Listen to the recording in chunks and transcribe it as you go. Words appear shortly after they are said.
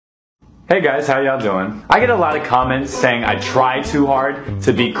Hey guys, how y'all doing? I get a lot of comments saying I try too hard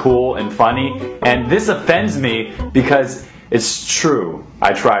to be cool and funny, and this offends me because it's true.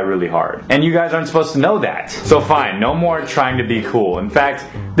 I try really hard. And you guys aren't supposed to know that. So fine, no more trying to be cool. In fact,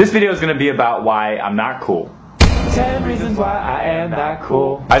 this video is going to be about why I'm not cool. 10 reasons why I am not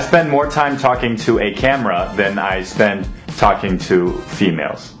cool. I spend more time talking to a camera than I spend talking to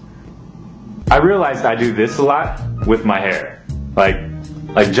females. I realized I do this a lot with my hair.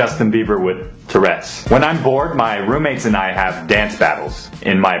 Like Justin Bieber with Tourette's. When I'm bored, my roommates and I have dance battles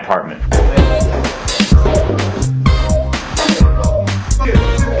in my apartment.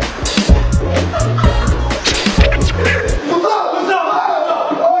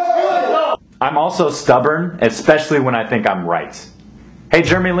 I'm also stubborn, especially when I think I'm right. Hey,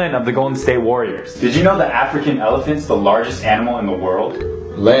 Jeremy Lin of the Golden State Warriors. Did you know the African elephant's the largest animal in the world?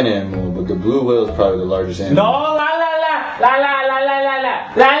 Land animal, but the blue whale is probably the largest animal. No, la la la, la la la la la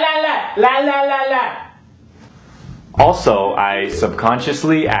la, la la la, la la la la. Also, I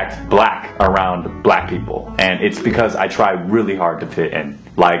subconsciously act black around black people, and it's because I try really hard to fit in,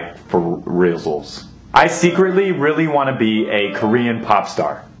 like for reals. I secretly really want to be a Korean pop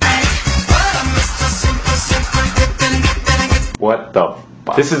star. What the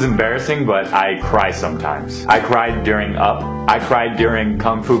fuck? This is embarrassing, but I cry sometimes. I cried during Up. I cried during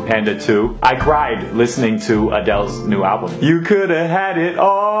Kung Fu Panda 2. I cried listening to Adele's new album. You could have had it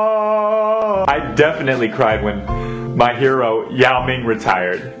all. I definitely cried when my hero Yao Ming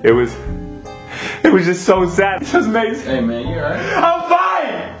retired. It was just so sad. It was amazing. Hey man, you alright? I'm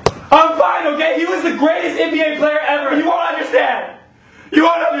fine. I'm fine, okay? He was the greatest NBA player ever. You won't understand. You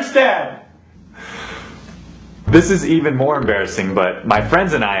won't understand. This is even more embarrassing, but my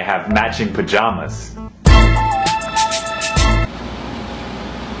friends and I have matching pajamas.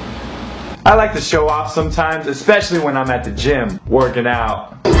 I like to show off sometimes, especially when I'm at the gym working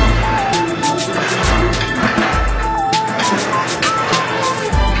out.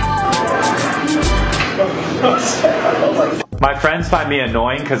 My friends find me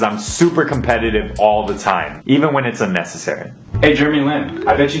annoying because I'm super competitive all the time, even when it's unnecessary. Hey Jeremy Lin,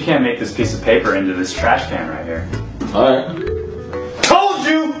 I bet you can't make this piece of paper into this trash can right here. Alright. Told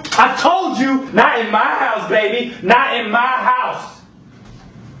you! I told you! Not in my house, baby! Not in my house!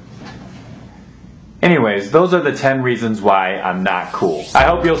 Anyways, those are the 10 reasons why I'm not cool. I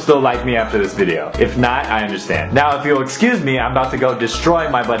hope you'll still like me after this video. If not, I understand. Now, if you'll excuse me, I'm about to go destroy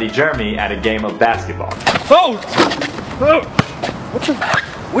my buddy Jeremy at a game of basketball. Oh! Oh!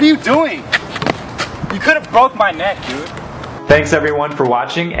 What are you doing? You could have broke my neck, dude. Thanks everyone for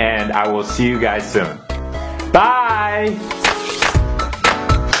watching, and I will see you guys soon. Bye!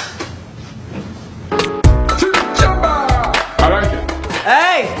 TURE! I like it.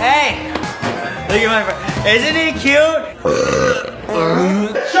 Hey, hey! Look at my friend. Isn't he cute?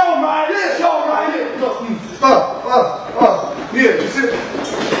 Show my list, show my list.